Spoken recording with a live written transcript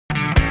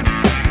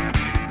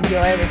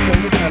You're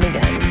listening to Tommy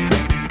Guns.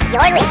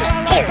 You're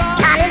listening to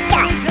Tommy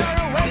Guns.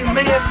 The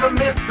man, the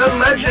myth, the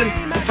legend,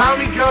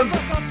 Tommy Guns.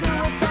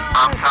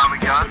 I'm Tommy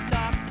Guns.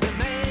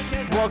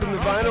 Welcome to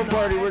Vinyl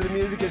Party, where the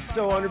music is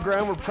so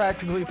underground we're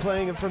practically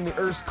playing it from the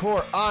Earth's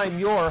core. I'm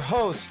your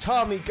host,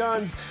 Tommy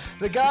Guns,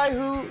 the guy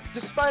who,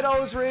 despite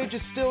all his rage,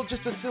 is still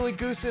just a silly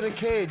goose in a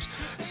cage.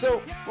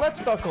 So let's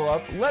buckle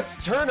up,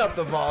 let's turn up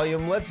the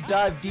volume, let's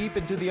dive deep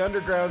into the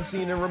underground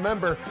scene, and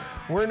remember,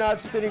 we're not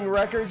spinning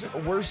records,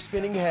 we're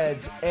spinning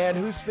heads. And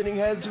who's spinning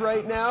heads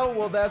right now?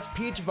 Well, that's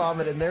Peach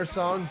Vomit and their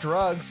song,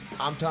 Drugs.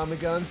 I'm Tommy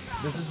Guns,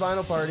 this is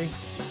Vinyl Party.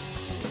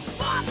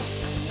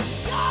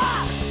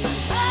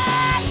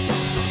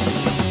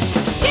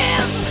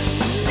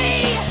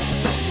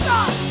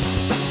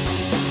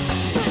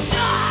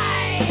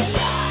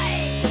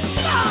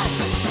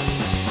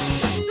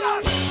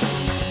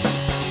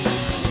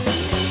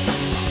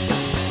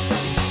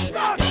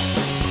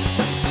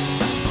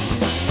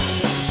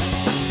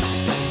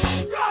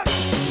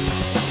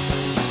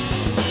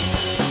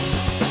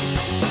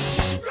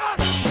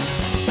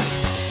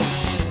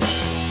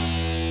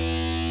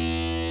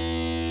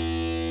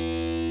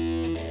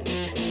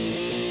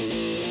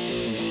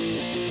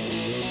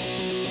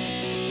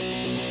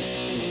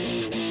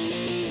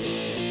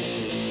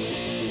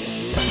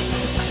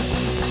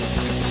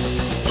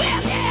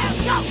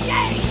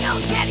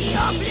 Teddy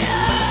or blue,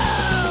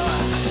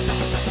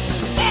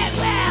 and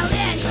well,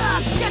 it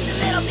looks just a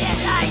little bit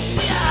like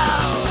snow.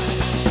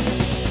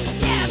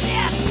 Damn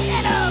this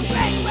little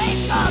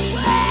brainwave goes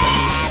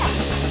red.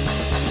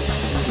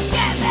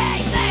 Get me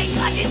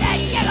clutching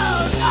and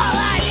jiggles all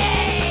I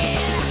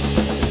need.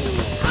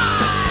 I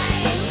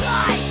like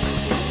drugs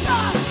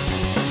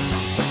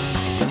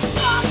from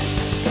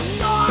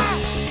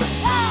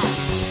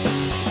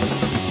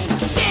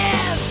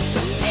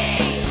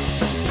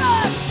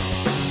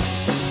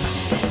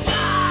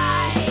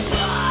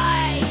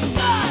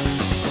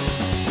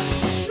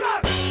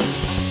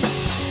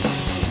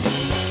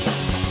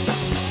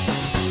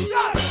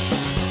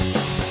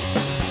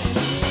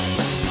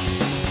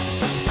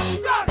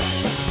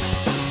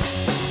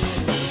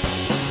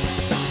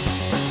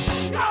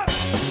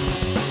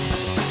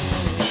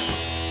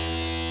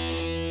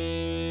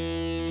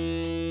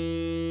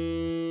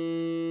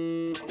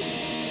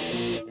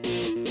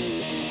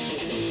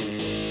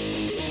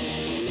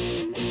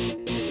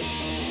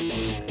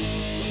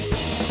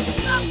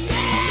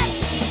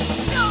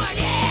your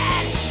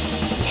head.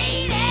 Give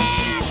me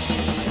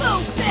drugs.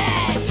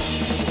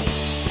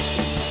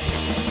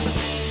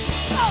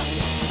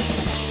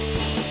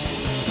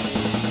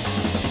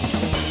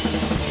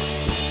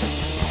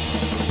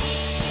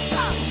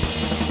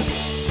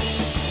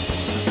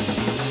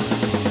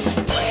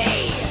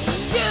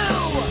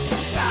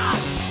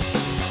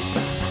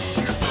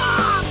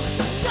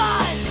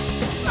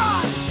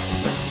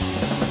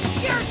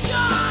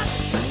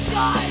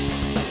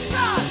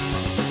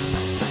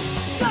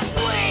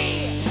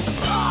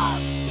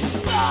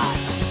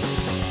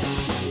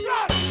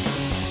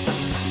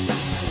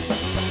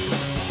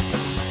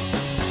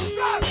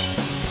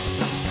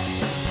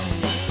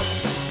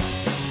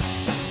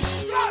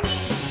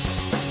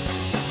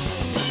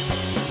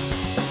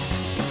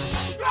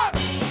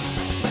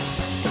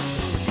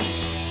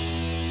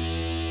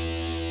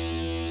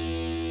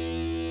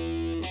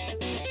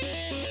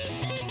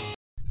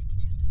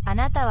「あ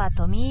なたは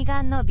トミー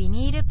ガンのビ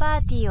ニールパ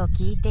ーティーを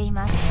聞いてい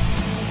ます」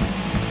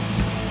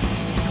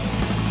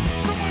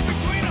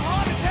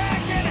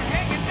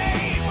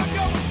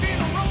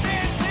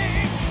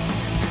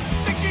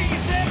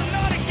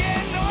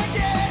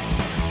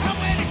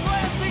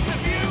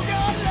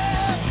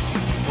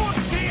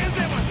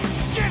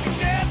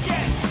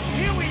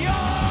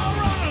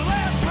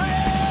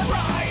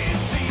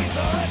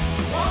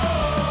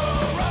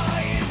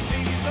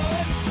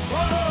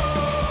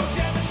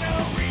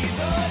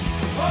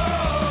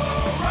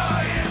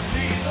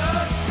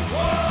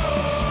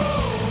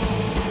Whoa,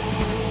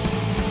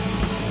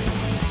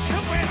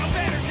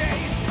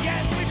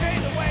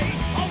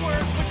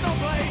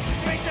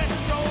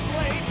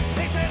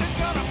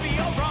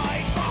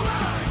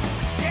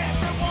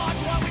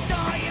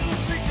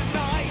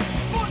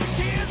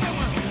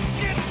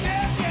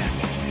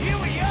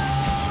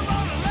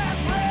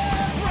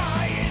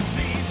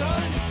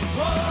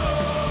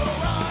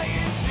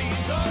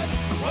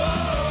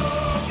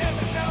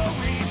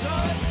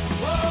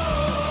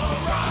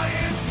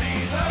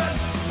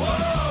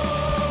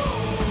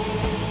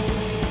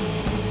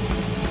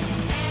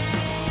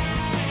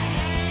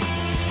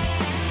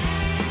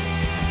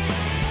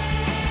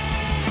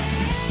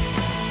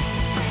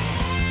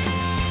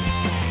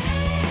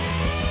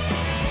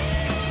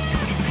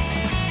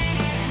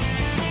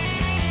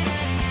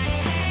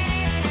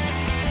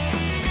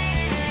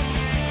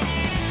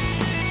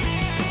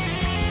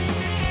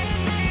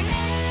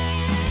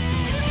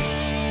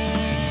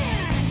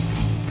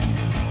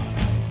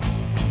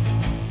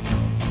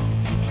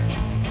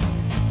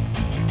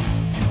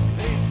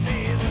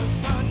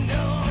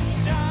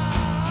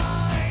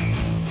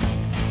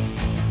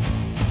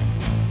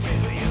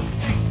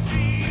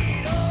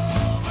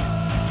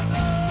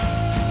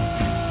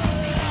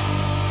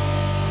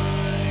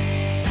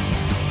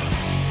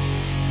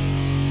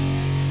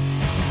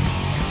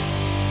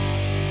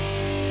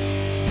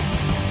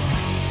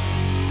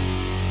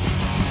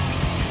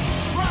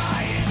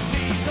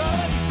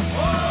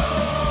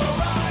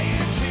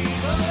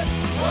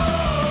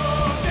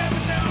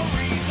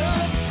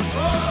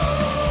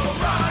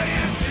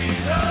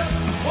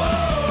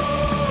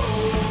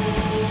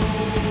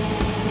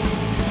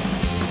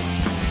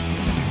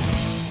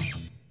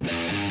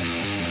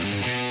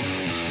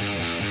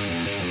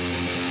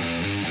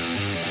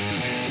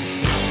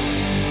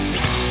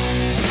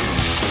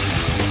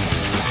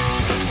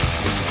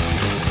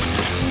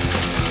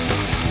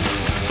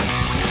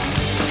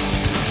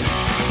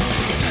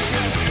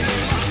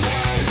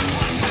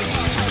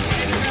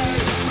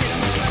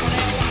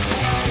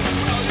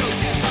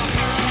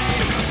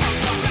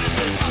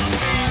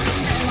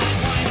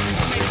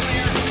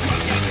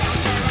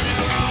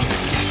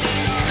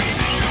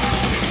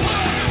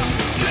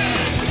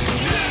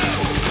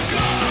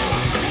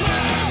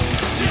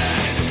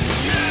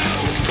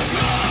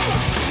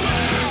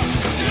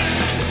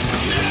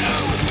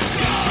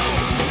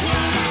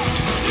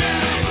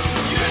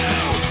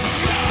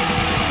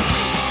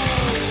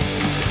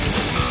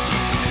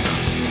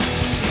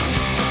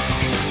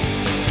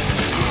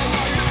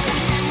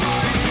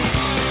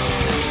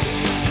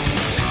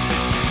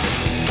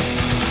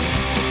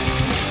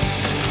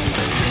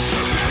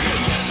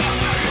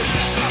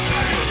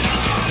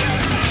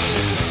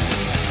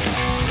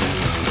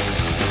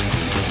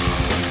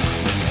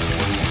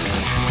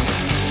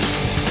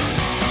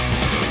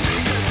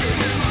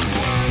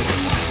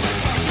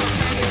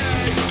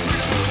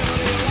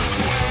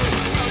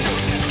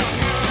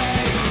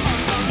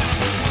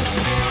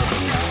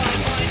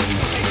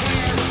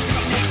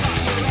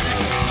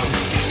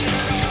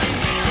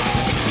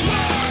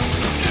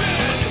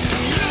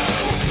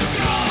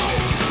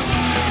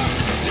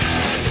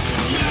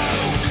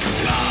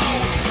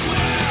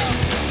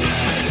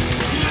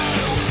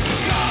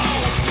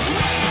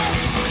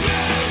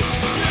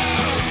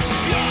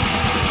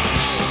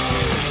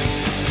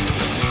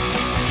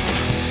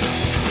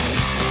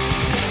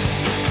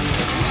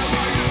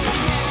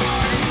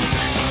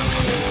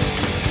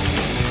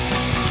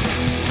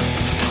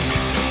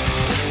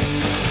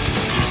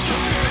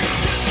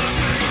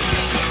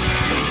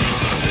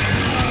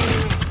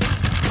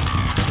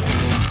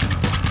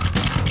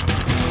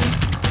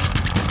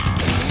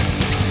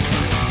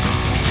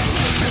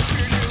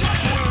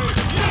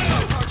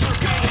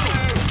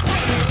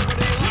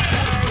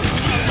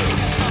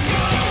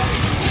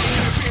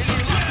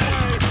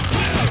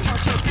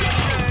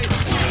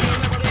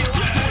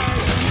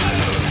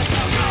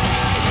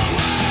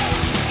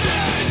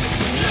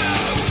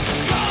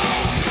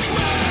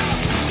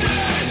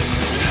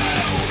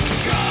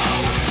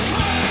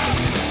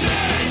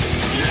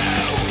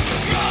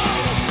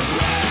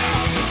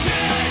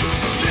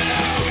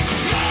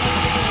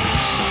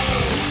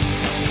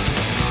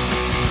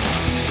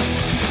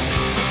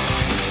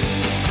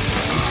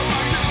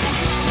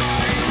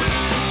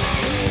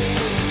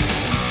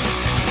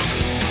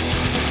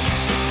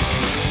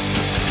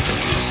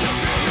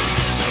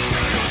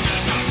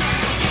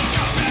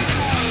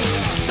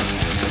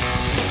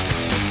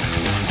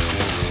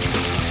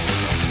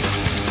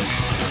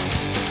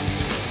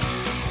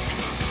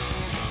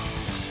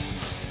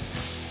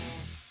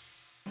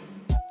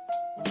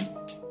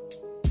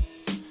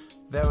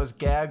 That was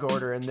Gag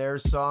Order and their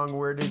song,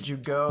 Where Did You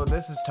Go?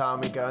 This is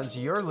Tommy Guns.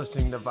 You're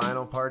listening to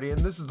Vinyl Party, and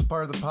this is the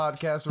part of the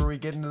podcast where we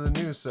get into the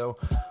news, so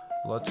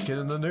let's get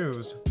in the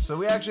news. So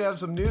we actually have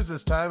some news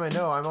this time. I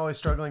know I'm always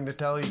struggling to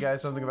tell you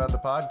guys something about the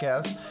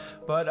podcast,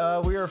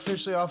 but we are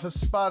officially off of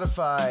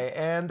Spotify,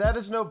 and that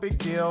is no big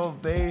deal.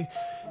 They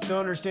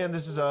don't understand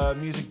this is a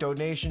music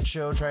donation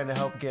show trying to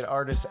help get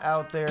artists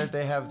out there.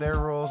 They have their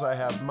rules, I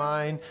have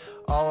mine.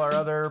 All our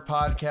other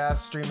podcast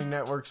streaming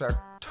networks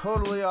are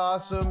totally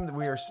awesome.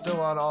 We are still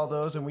on all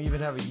those, and we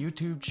even have a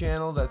YouTube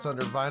channel that's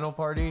under Vinyl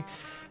Party.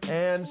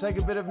 And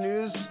second bit of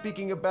news,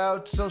 speaking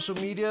about social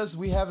medias,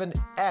 we have an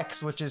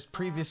X, which is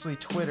previously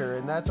Twitter,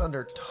 and that's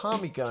under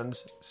Tommy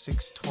Guns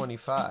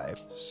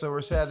 625. So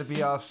we're sad to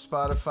be off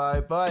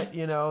Spotify, but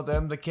you know,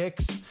 them the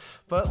kicks.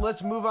 But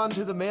let's move on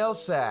to the mail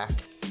sack.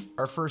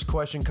 Our first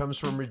question comes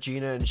from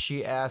Regina, and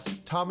she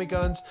asked, Tommy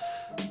Guns,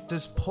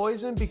 does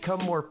poison become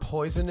more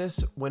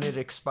poisonous when it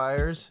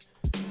expires?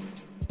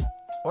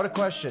 What a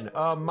question.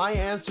 My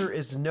answer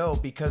is no,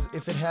 because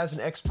if it has an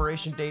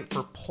expiration date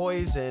for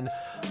poison,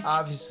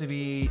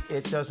 obviously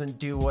it doesn't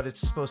do what it's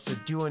supposed to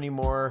do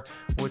anymore,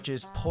 which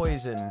is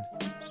poison.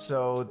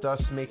 So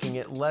thus making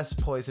it less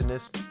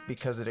poisonous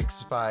because it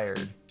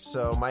expired.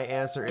 So my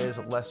answer is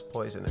less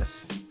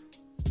poisonous.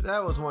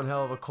 That was one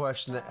hell of a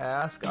question to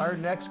ask. Our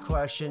next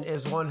question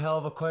is one hell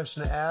of a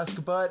question to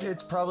ask, but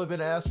it's probably been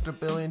asked a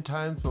billion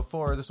times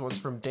before. This one's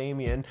from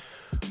Damien.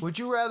 Would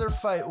you rather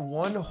fight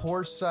one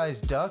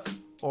horse-sized duck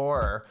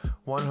or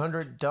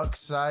 100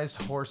 duck-sized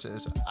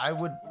horses? I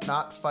would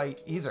not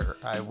fight either.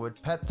 I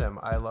would pet them.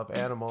 I love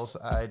animals.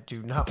 I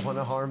do not want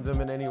to harm them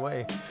in any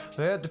way. If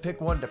I had to pick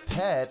one to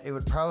pet, it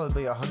would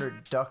probably be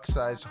 100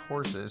 duck-sized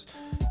horses,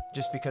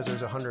 just because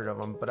there's 100 of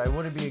them, but I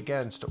wouldn't be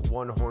against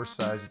one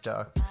horse-sized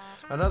duck.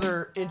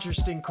 Another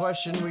interesting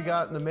question we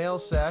got in the mail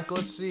sack.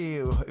 Let's see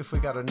if we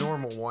got a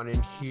normal one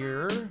in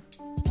here.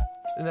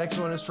 The next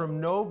one is from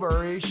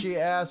Nobury. She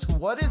asks,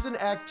 what is an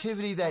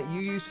activity that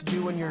you used to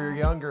do when you were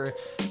younger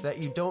that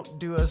you don't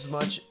do as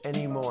much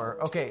anymore?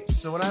 Okay,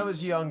 so when I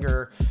was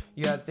younger,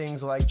 you had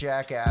things like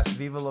Jackass,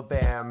 Viva La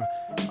Bam,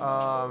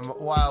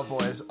 Wild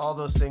Boys, all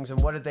those things,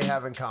 and what did they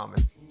have in common?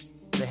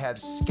 They had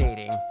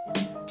skating.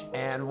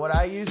 And what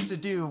I used to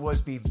do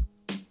was be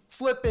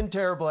flippin'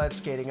 terrible at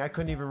skating. I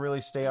couldn't even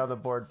really stay on the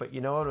board, but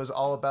you know what? It was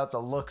all about the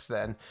looks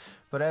then.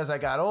 But as I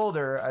got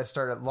older, I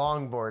started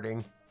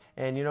longboarding.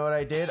 And you know what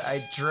I did?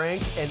 I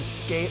drank and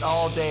skate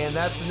all day, and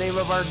that's the name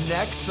of our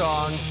next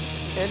song.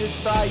 And it's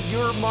by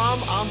Your Mom.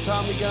 I'm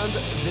Tommy Guns.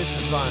 This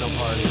is Vinyl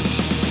Party.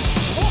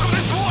 Woke up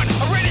this morning,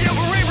 a radio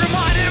berate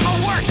reminded of my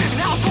work and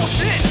household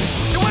shit.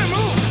 Do I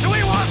move? Do we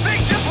want to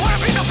think? Just want to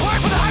be the park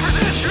with the hypers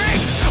in the drink.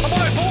 I'm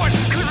on my board,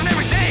 cruising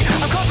every day.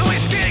 I'm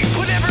constantly skating,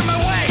 putting every in my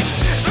way.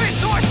 Sweet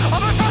source of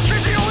my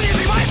frustration, only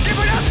using my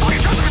skipping out fucking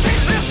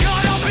transportation. This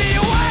God help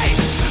me away.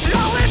 Do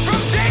y'all live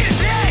from day to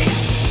day?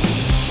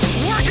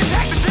 Work is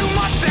hectic, too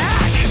much to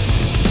hack.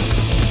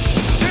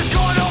 There's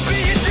gonna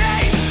be a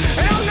day,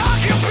 and I'm not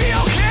gonna be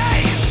okay.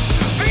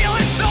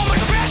 Feeling so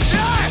much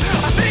pressure,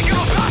 I think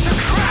I'm about to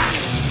crack.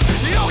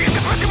 You don't get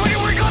depressing when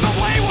you work on the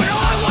way, when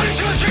all I want to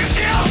do is drink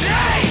scale down.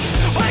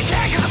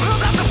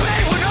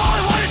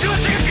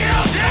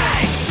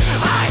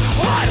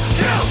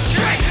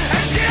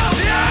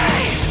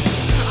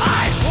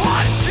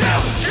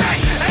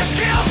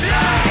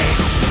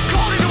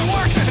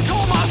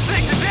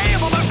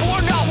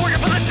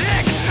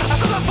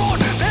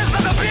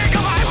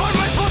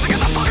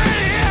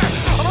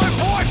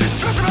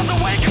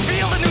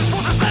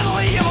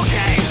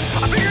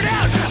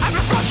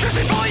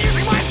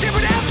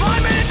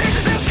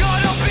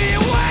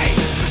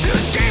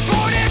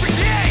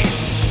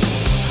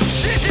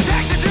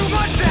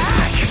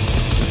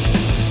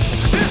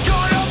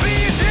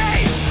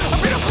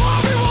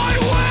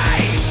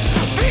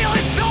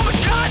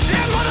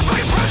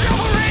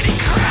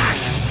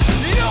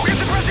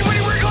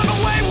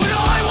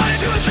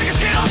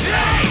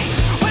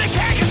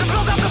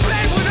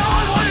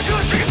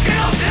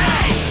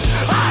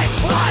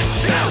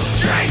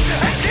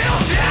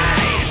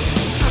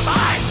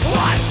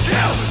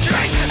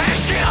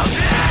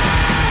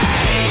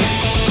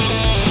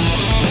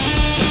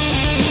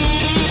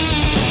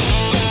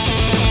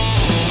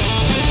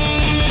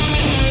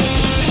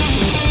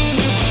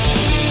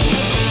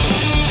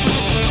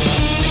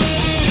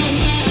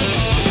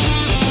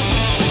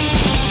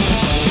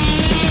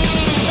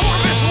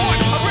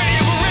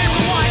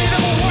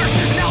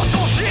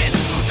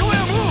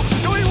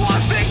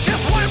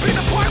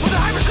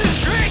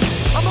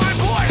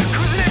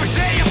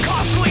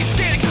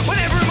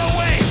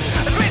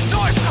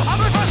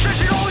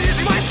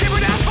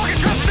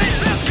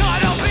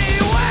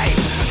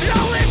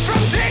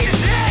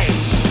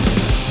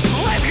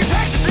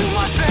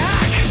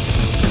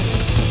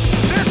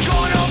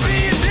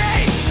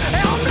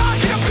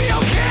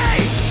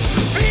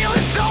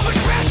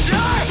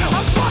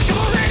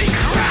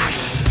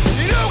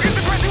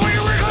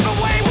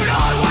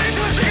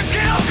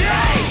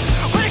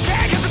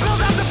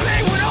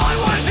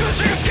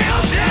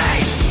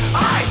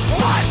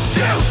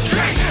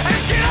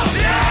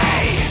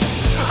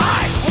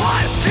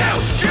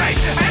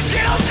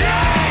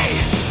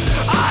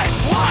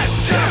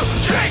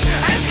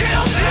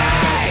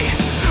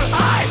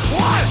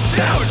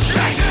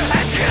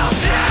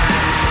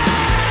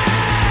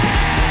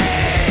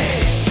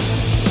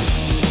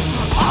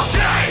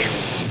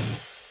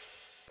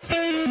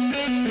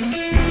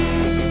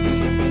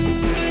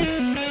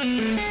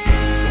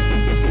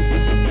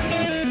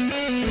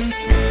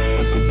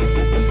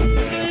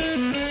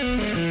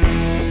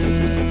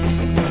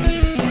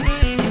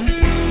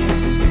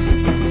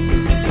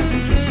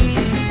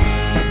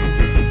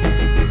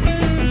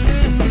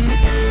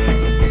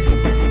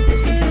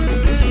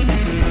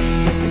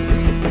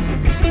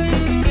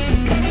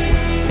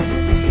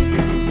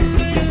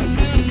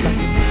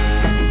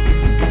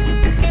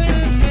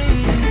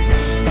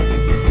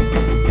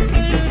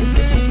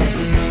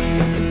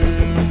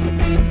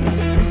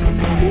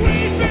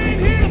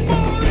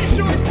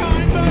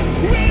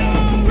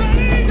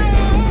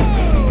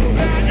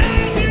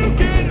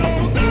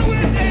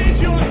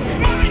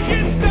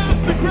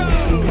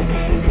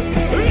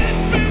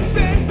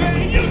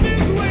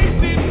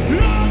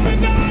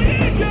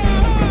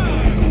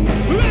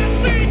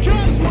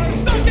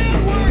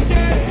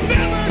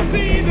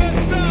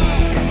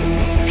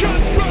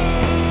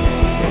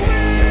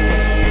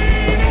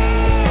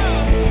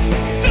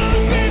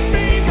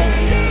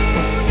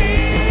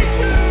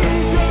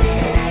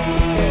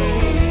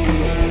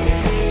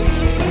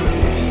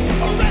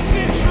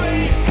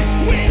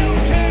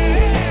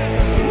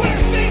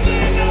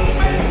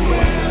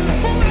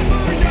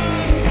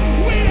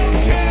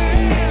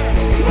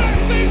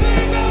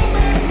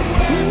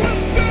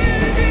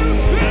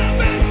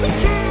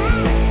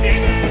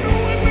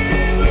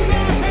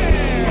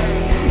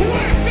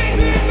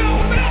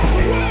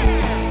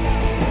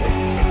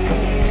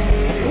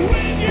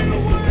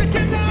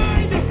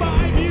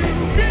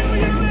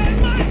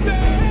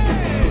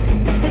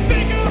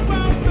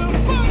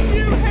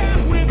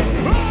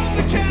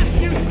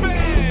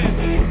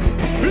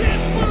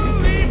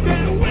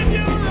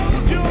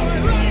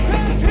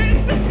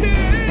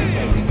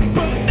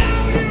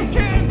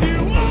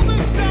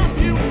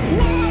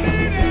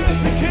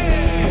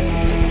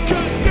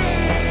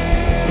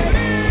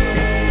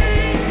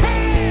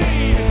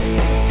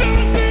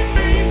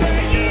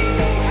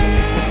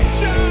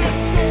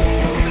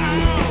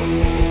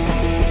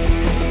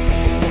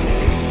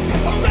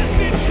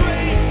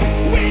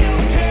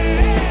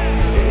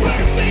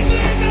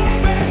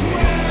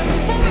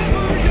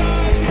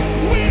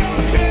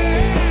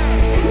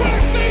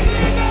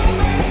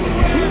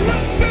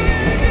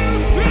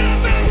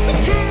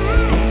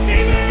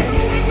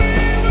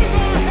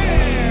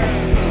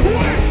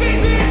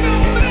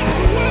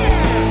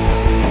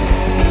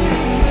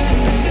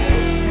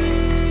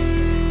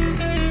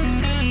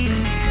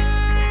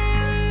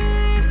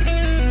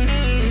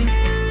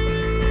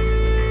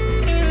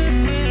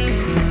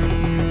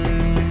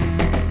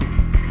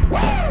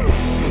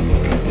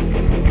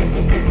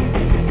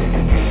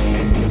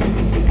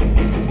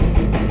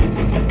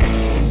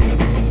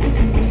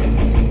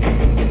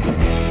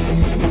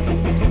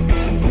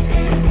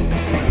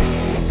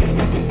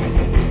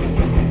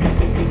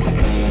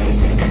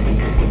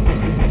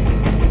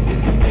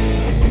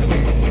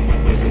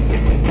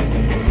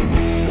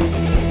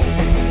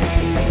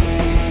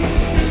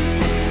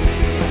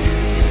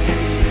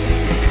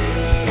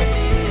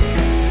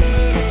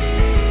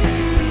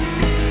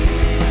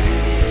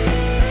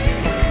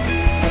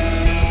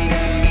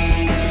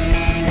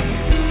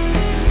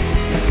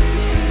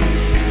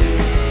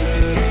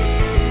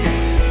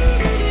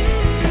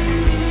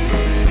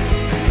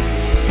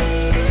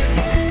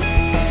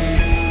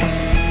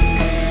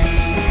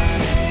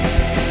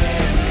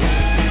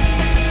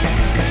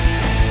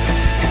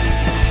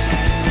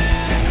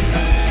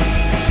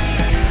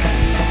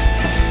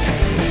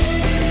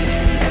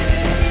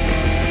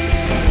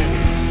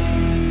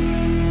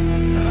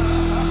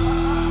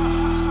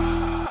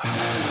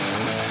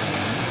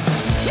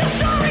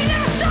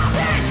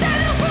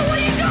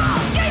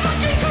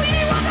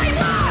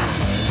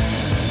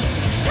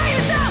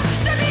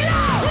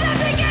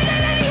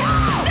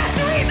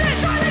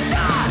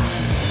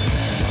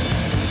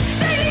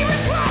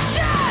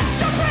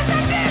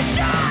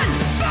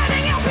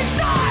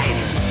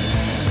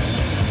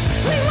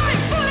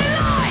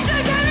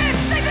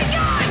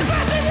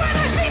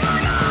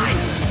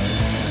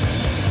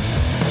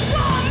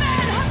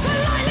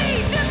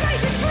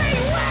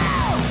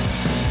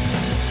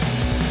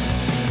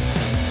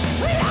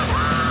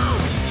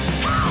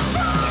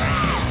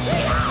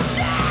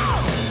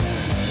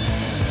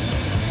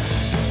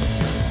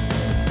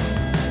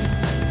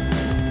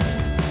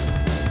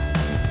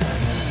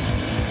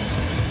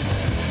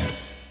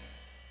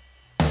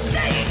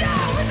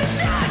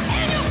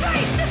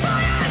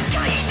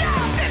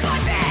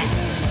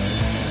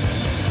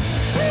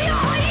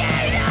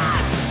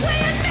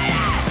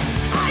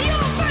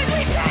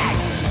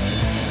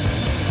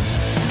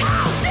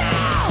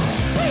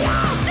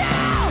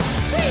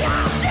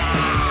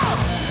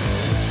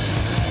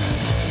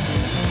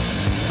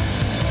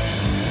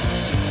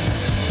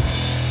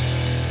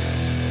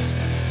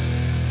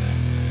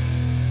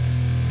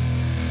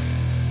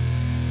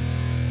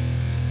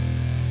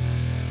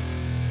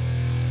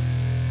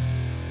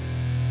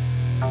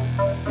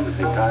 You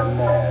think I'm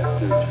mad,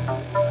 do you?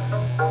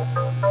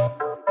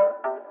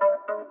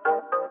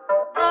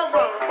 Oh,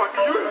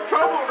 motherfucker, you in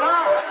trouble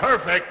now.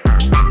 Perfect.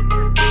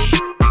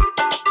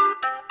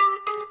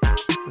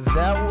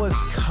 That was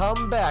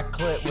Comeback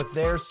Clip with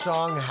their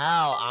song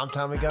How. I'm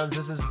Tommy Guns.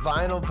 This is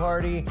Vinyl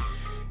Party.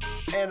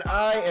 And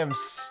I am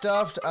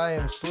stuffed, I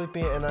am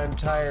sleepy, and I'm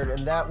tired.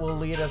 And that will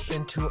lead us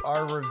into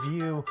our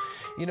review.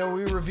 You know,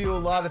 we review a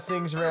lot of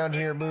things around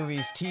here.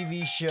 Movies,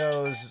 TV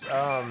shows,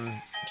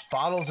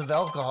 bottles of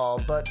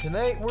alcohol. But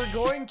tonight we're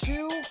going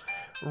to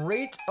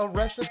rate a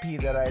recipe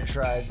that I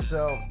tried.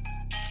 So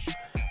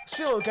I was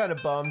feeling kind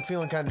of bummed,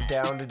 feeling kind of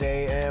down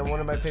today. And one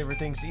of my favorite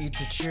things to eat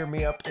to cheer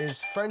me up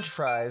is French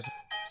fries.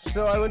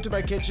 So I went to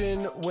my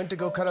kitchen, went to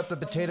go cut up the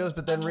potatoes,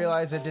 but then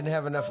realized I didn't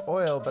have enough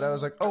oil. But I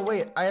was like, oh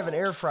wait, I have an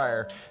air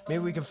fryer. Maybe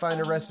we can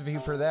find a recipe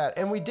for that.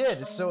 And we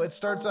did. So it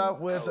starts out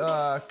with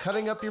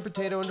cutting up your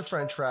potato into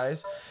French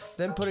fries,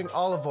 then putting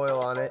olive oil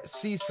on it,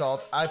 sea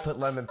salt. I put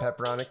lemon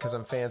pepper on it because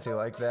I'm fancy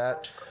like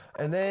that.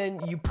 And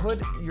then you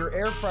put your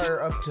air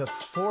fryer up to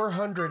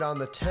 400 on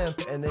the temp,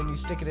 and then you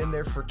stick it in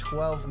there for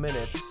 12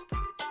 minutes.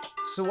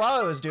 So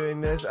while I was doing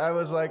this, I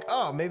was like,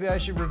 oh, maybe I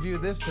should review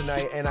this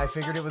tonight, and I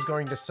figured it was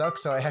going to suck,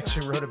 so I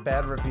actually wrote a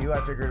bad review. I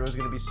figured it was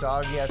going to be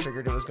soggy. I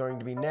figured it was going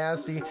to be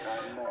nasty.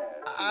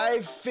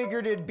 I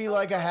figured it'd be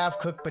like a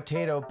half-cooked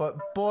potato, but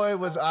boy,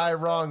 was I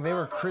wrong. They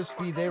were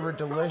crispy. They were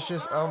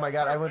delicious. Oh, my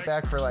God. I went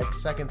back for like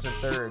seconds and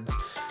thirds.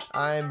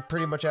 I'm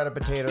pretty much out of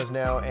potatoes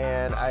now,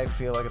 and I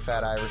feel like a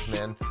fat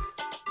Irishman.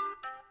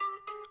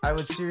 I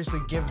would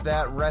seriously give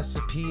that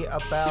recipe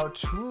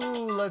about,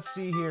 let's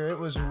see here, it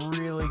was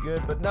really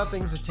good, but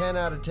nothing's a 10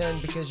 out of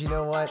 10 because you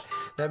know what?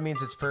 That means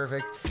it's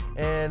perfect,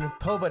 and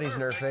Po Buddy's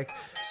nerfic.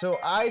 So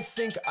I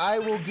think I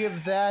will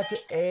give that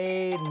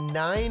a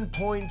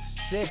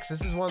 9.6.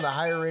 This is one of the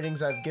higher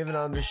ratings I've given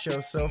on this show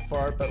so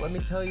far, but let me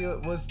tell you,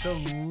 it was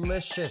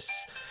delicious.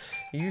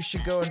 You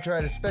should go and try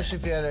it, especially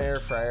if you had an air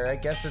fryer. I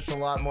guess it's a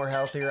lot more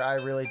healthier. I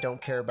really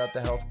don't care about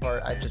the health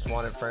part. I just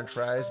wanted French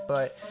fries,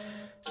 but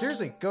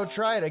seriously, go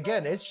try it.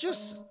 Again, it's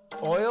just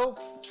oil,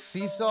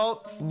 sea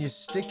salt, and you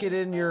stick it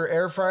in your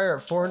air fryer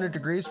at 400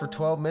 degrees for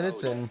 12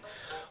 minutes, and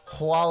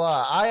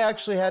voila. I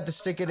actually had to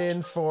stick it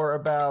in for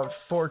about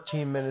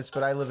 14 minutes,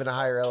 but I live in a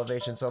higher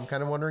elevation, so I'm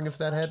kind of wondering if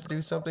that had to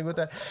do something with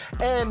that.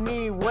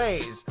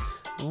 Anyways,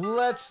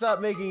 let's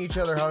stop making each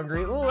other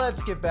hungry.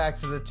 Let's get back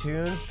to the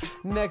tunes.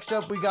 Next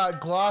up, we got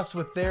Gloss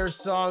with their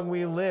song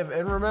We Live.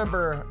 And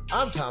remember,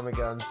 I'm Tommy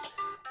Guns,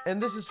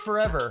 and this is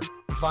Forever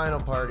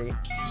Vinyl Party.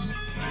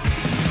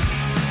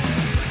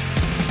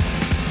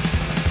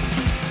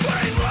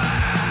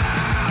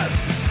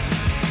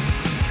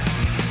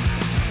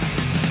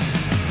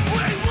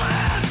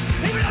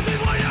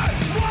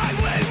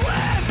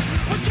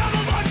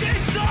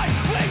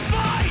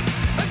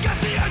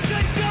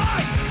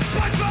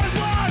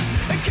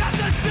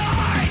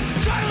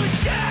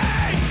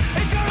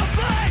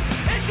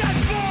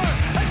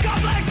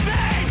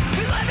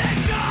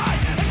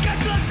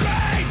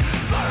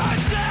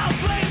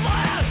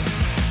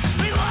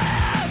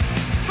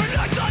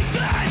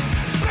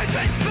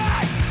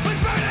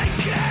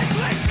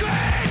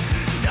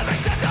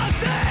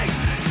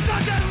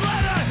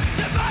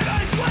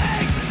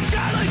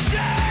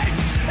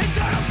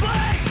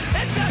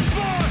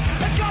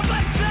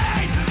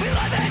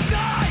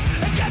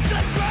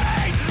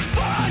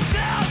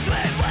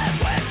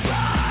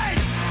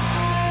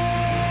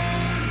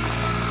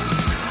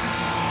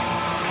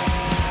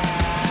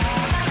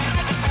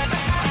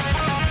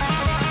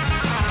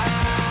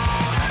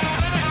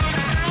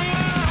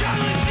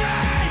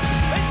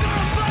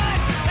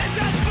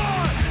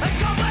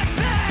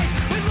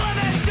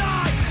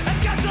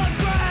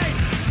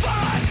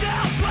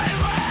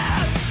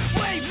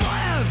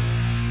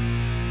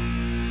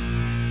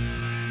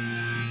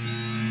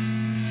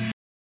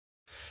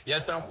 Yeah,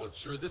 Tom, well,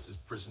 sure, this is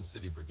Prison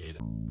City Brigade.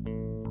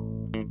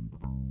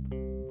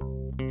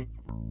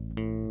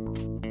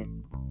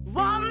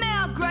 One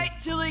man great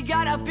till he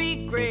got a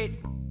B grade.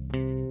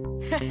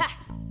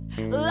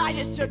 I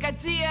just took a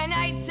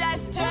DNA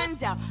test,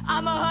 turns out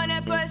I'm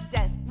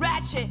 100%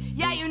 ratchet.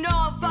 Yeah, you know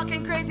I'm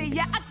fucking crazy.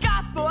 Yeah, I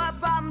got more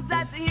problems,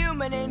 that's a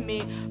human in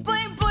me.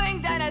 Bling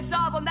bling, then I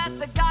solve them, that's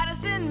the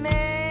goddess in me.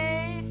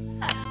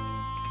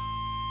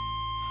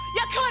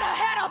 You could've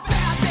had a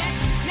bad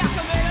bitch, now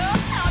come in up,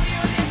 help you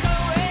in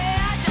career,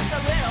 just a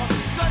little.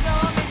 Supposed to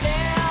hold me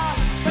down,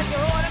 but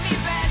you're holding me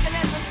back, and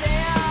that's a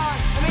sound.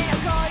 I mean,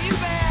 I'll call you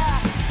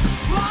back.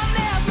 One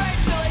man great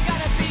till he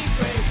gotta be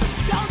great.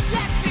 Don't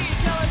text me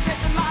till it's hit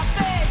in my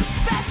face.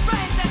 Best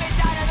friends have me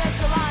down to the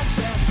salon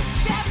trip.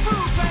 Shampoo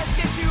press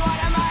gets you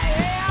out of my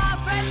hair.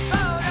 Fresh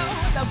photo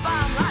with the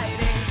bomb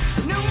lighting.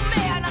 New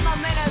man on the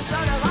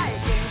Minnesota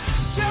Vikings.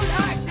 Shoot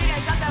her, see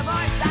there's on the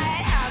board side.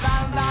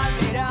 Bum, bum,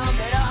 bidum,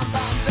 bidum,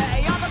 bum,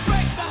 bay. All the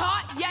brakes, the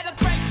heart, yeah, the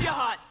brakes.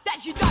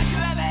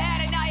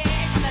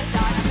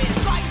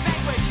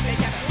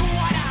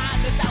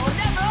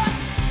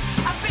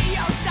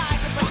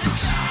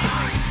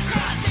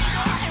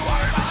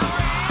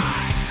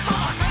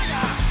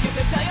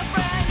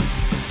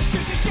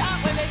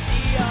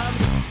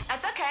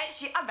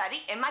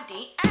 somebody in my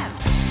DM.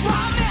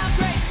 Raw man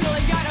great till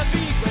he gotta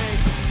be great.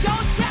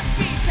 Don't text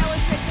me, tell it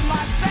straight to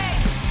my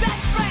face.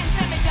 Best friend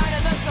send me down to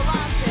the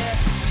salon chair.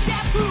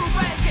 Shampoo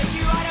brands get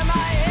you out of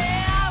my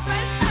hair.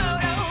 Red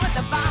photo with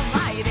the bomb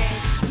lighting.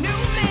 New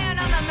man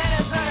on the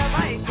Minnesota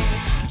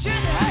Vikings.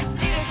 Truth hurts,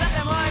 needed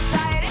something more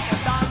exciting.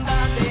 Bum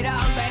bum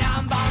bidum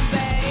bidum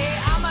Bombay.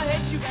 I'ma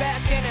hit you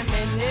back in a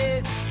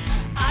minute.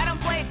 I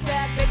don't play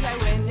tag, bitch, I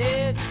win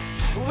it.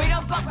 We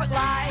don't fuck with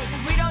lies,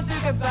 we don't do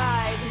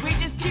goodbyes. We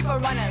just keep a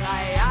running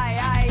like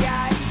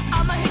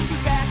I'ma hit you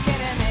back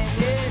in a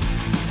minute.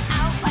 I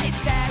don't play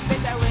tag,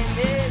 bitch, I win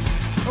it.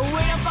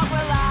 We don't fuck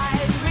with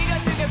lies, we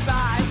don't do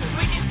goodbyes.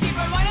 We just keep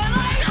a running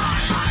like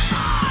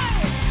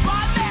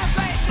my man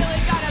great till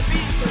he gotta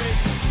be great.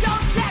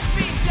 Don't text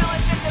me, tell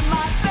it shit to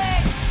my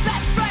face.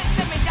 Best friend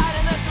send me down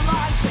in the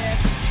salon chair.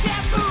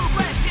 Shampoo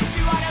breath get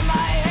you out of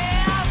my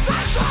hair.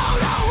 Red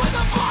photo with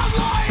the bomb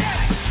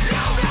lighting.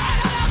 New man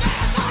on the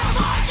Minnesota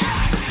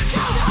Vikings.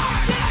 Kill the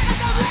heart at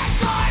the big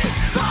side.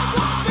 Bum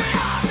bum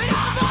bidum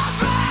bidum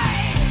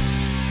Bombay.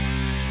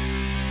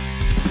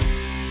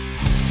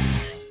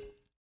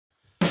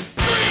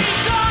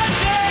 Dreams are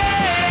things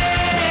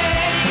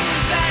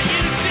that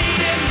you see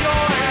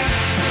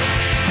indoors.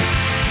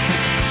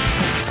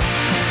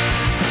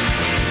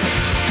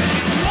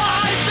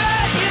 Lies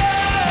that you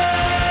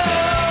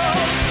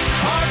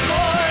are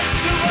forced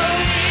to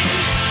believe.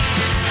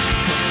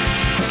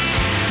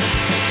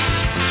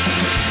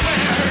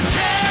 Where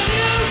can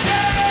you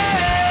get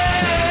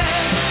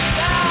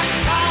that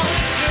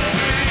college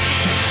degree?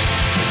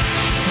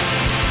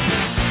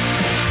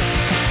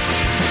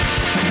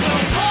 The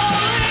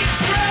pulling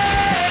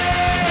strings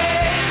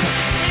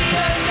be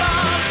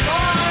enough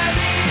for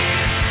me.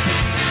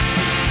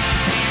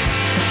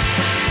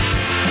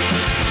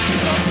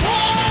 The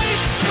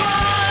points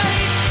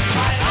strike,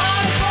 my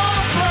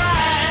eyeballs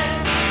red.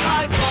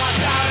 I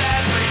blocked out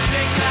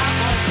everything that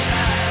was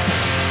said.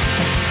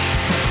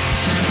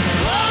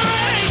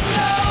 Blurring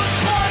those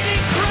bloody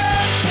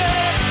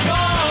cryptic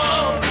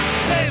codes,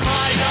 they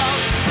light up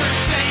for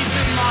days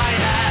in my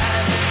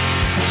head.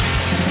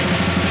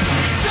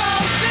 We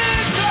don't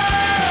deserve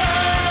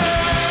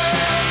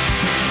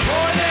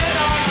more than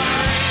our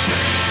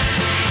reach.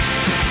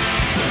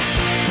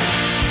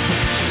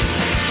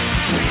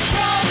 We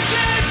don't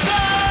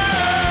deserve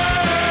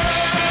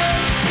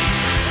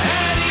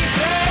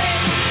anything.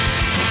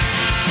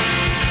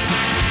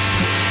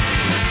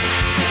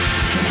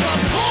 The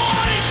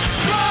points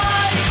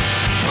strike,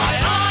 my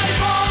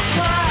eyeballs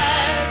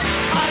red.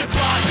 I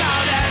blocked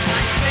out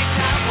everything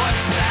that was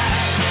said.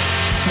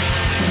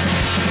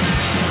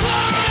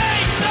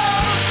 Blurring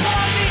those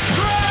bloody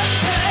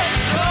cryptic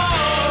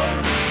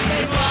codes,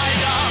 they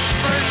light up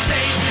for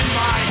days in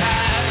my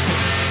head.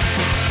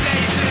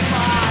 Days in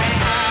my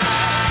head.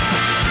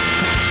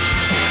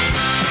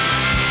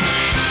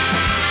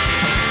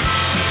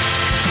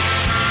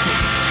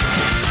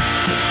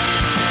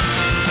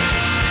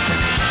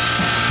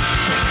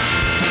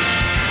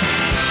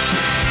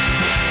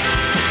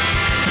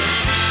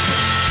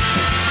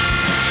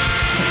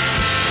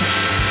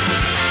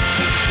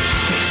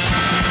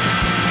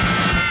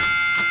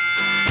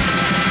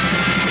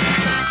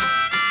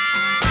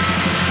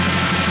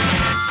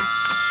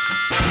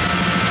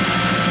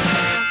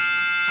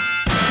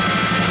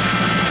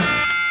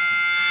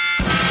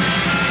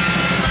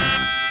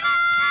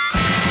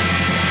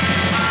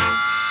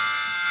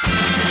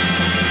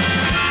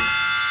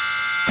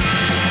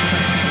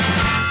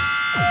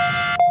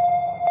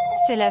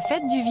 C'est la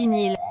fête du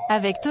vinyle,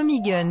 avec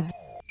Tommy Guns.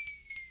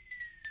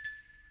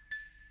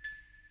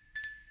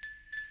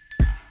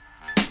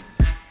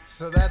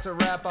 So that's a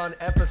wrap on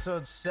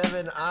episode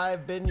 7.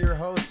 I've been your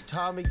host,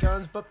 Tommy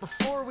Guns. But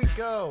before we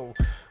go,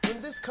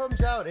 when this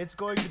comes out, it's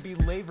going to be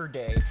Labor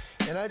Day.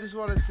 And I just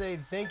want to say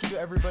thank you to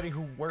everybody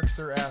who works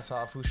their ass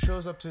off, who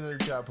shows up to their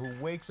job, who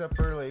wakes up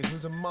early,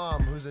 who's a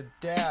mom, who's a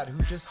dad,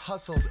 who just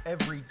hustles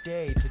every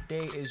day.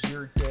 Today is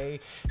your day.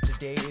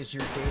 Today is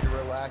your day to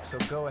relax. So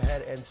go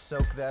ahead and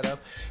soak that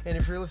up. And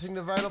if you're listening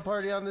to Vinyl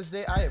Party on this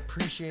day, I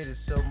appreciate it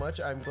so much.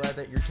 I'm glad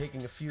that you're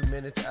taking a few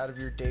minutes out of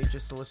your day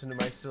just to listen to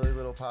my silly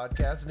little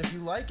podcast. And if you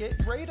like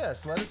it, rate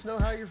us. Let us know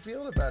how you're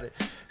feeling about it.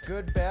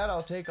 Good, bad,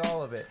 I'll take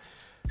all of it.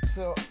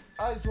 So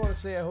I just want to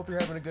say I hope you're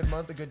having a good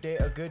month, a good day,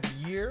 a good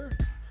year.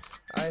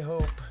 I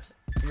hope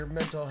your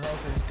mental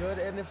health is good,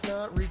 and if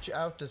not, reach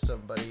out to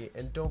somebody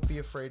and don't be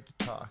afraid to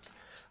talk.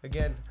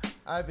 Again,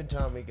 I've been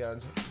Tommy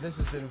Guns. This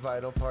has been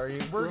Vinyl Party.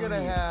 We're going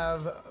to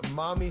have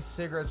Mommy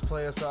Cigarettes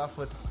play us off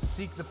with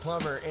Seek the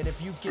Plumber, and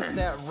if you get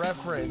that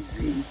reference,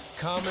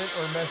 comment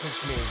or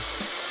message me.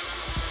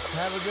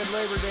 Have a good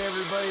Labor Day,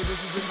 everybody.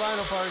 This has been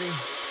Vinyl Party.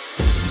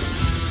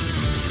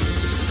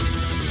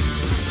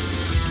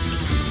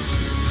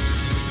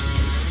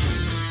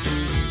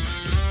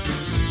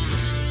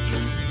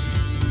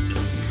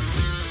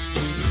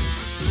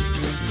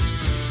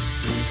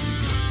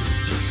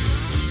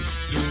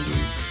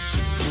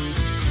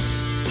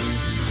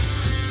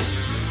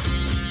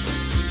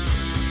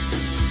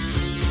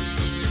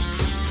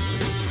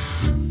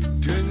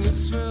 Can you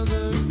smell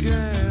the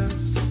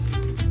gas?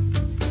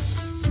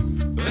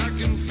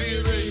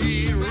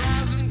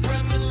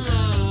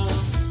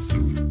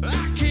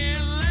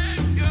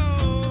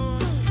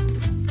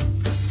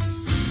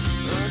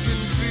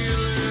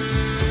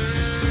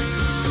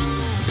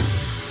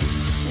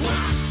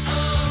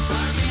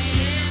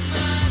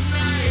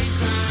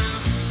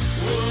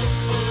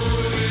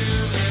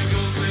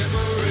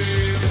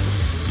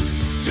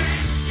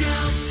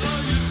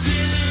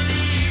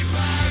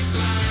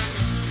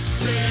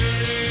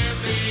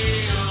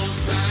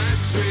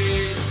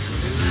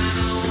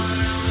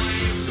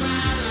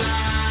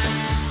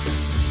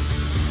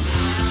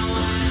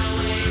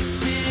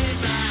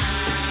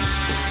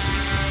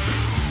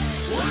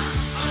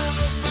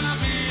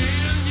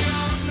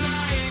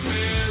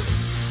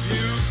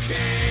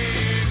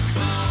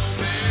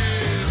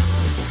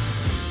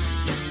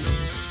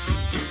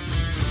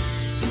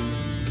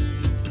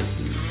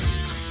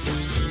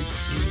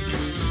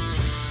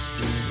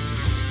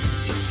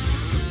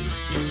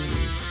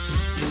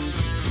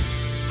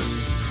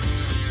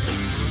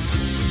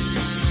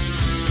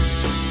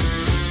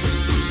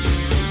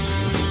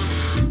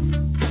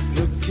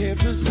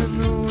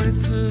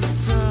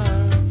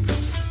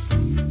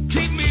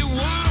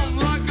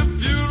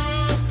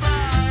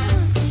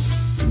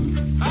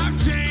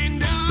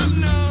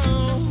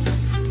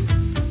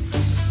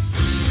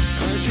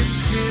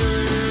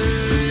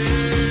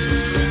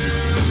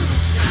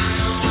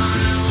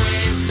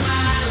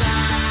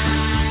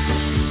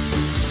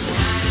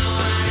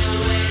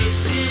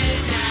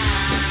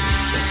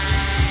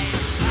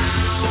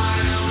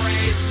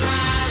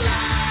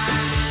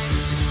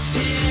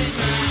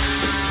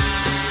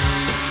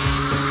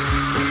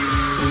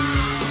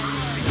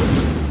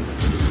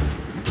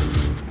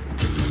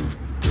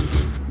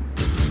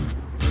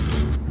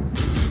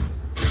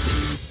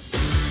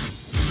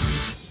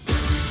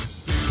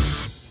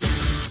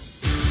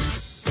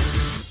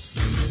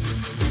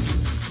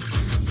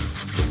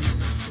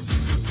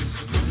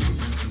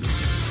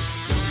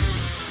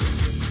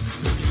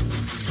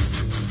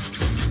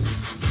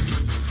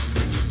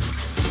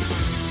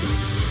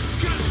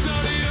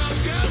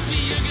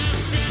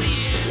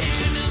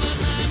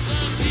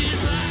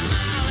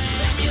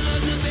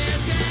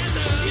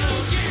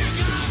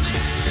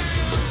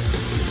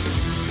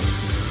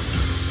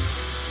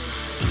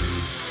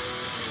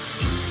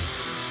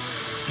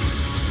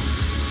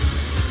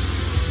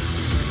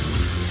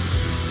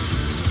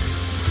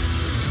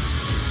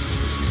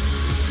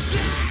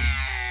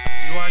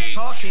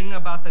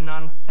 about the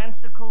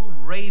nonsensical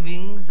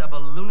ravings of a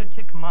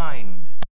lunatic mind.